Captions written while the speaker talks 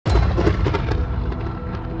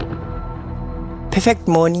Perfect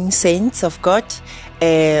morning, saints of God.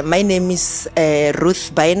 My name is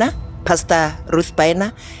Ruth Baina, Pastor Ruth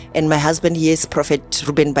Baina, and my husband here is Prophet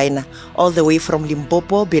Ruben Baina, all the way from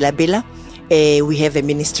Limpopo, Bela Bela. We have a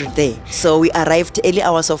ministry there. So we arrived early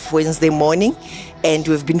hours of Wednesday morning, and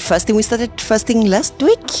we've been fasting. We started fasting last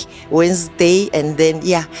week, Wednesday, and then,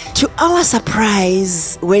 to our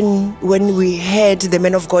surprise, when we heard the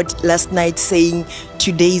man of God last night saying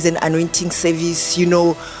today is an anointing service,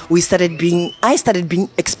 I started being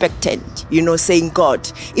expectant, saying,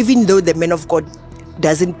 God, even though the man of God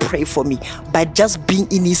doesn't pray for me, but just being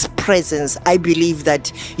in his presence, I believe that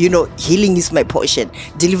healing is my portion,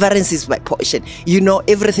 deliverance is my portion,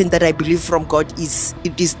 everything that I believe from God is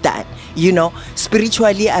done.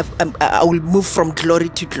 Spiritually I will move from glory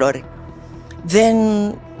to glory.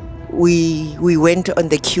 Then we went on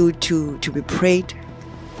the queue to be prayed.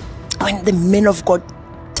 When the man of God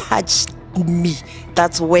touched me,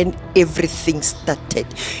 that's when everything started.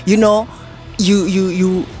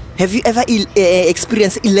 Have you ever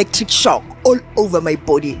experienced electric shock all over my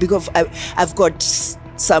body? Because I've got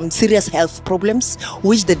some serious health problems,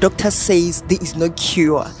 which the doctor says there is no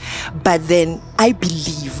cure. But then I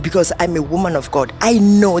believe, because I'm a woman of God, I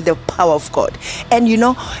know the power of God. And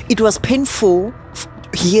it was painful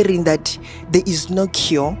hearing that there is no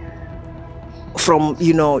cure from,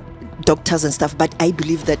 doctors and stuff. But I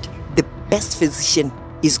believe that the best physician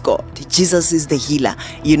is God. Jesus is the healer,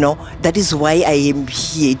 That is why I am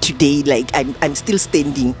here today. Like I'm still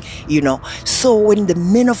standing, So when the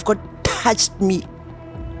man of God touched me,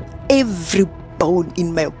 every bone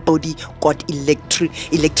in my body got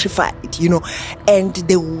electrified, And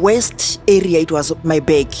the worst area, it was my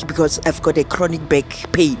back, because I've got a chronic back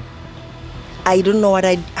pain. I don't know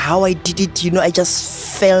how I did it, I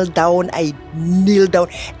just fell down, I kneeled down,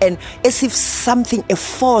 and as if a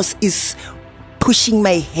force is pushing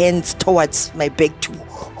my hands towards my back to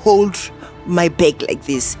hold my back like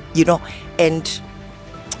this, and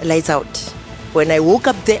lights out. When I woke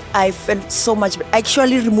up there, I felt so much. I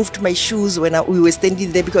actually removed my shoes when we were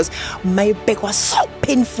standing there, because my back was so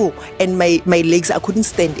painful, and my legs, I couldn't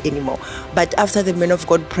stand anymore. But after the man of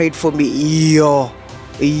God prayed for me,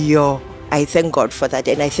 I thank God for that,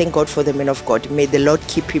 and I thank God for the man of God. May the Lord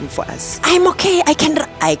keep him for us. I'm okay. I can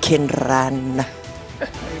run.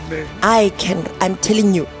 I'm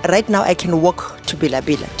telling you, right now I can walk to Bela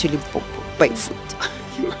Bela, to Limpopo by foot.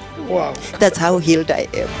 Wow. That's how healed I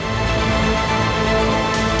am.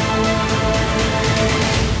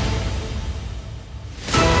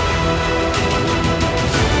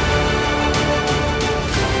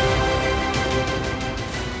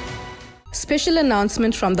 Special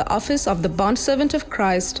announcement from the Office of the Bondservant of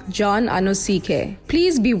Christ, John Anosike.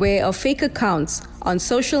 Please beware of fake accounts on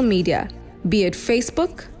social media, be it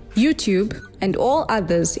Facebook, YouTube, and all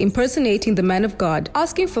others impersonating the man of God,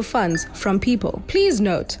 asking for funds from people. Please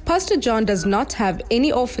note, Pastor John does not have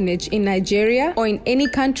any orphanage in Nigeria or in any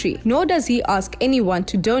country, nor does he ask anyone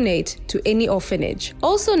to donate to any orphanage.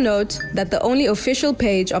 Also note that the only official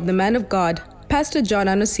page of the man of God, Pastor John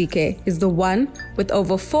Anosike, is the one with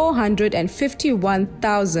over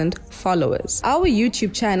 451,000 followers. Our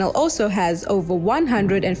YouTube channel also has over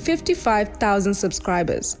 155,000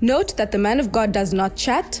 subscribers. Note that the man of God does not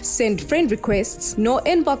chat, send friend requests, nor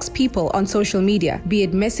inbox people on social media, be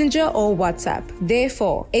it Messenger or WhatsApp.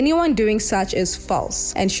 Therefore, anyone doing such is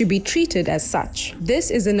false and should be treated as such. This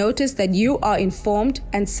is a notice that you are informed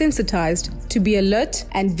and sensitized to be alert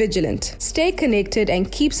and vigilant. Stay connected and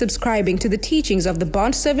keep subscribing to the teachings of the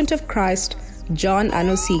Bondservant of Christ, John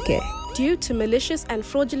Anosike. Due to malicious and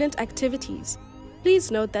fraudulent activities,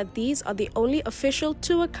 please note that these are the only official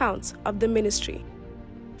 2 accounts of the ministry.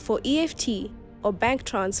 For EFT or bank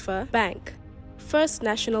transfer, bank, First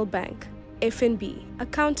National Bank, FNB,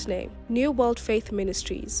 account name, New World Faith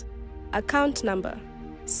Ministries, account number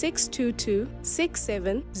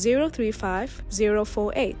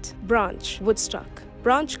 622-67035048, branch, Woodstock,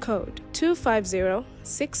 branch code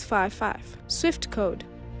 250655, Swift code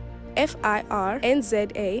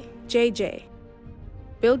FIRNZAJJ.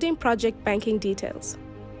 Building project banking details.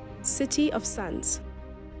 City of Sons.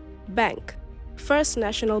 Bank, First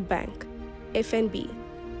National Bank, FNB.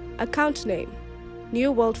 Account name,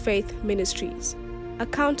 New World Faith Ministries.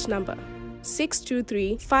 Account number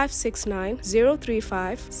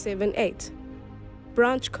 623-569-03578.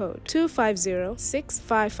 Branch code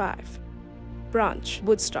 250655. Branch,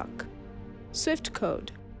 Woodstock. Swift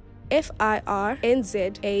code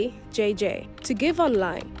FIRNZAJJ. To give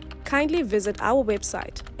online, kindly visit our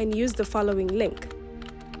website and use the following link: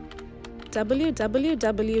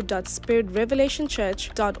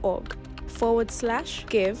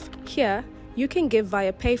 www.spiritrevelationchurch.org/give. Here, you can give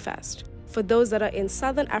via PayFast, for those that are in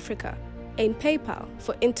Southern Africa, and PayPal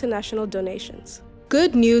for international donations.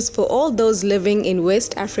 Good news for all those living in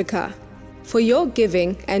West Africa. For your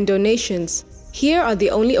giving and donations, here are the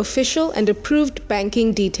only official and approved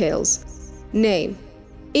banking details. Name: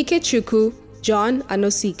 Ikechukwu John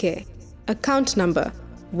Anosike. Account number: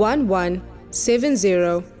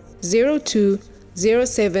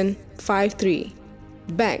 1170020753.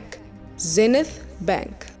 Bank: Zenith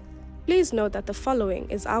Bank. Please note that the following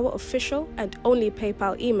is our official and only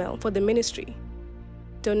PayPal email for the ministry: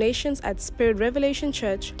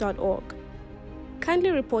 donations@spiritrevelationchurch.org.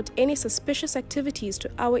 Kindly report any suspicious activities to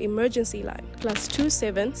our emergency line,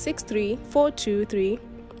 +27 63 423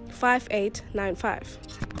 5895,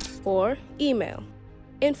 or email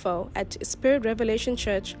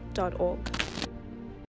info@spiritrevelationchurch.org.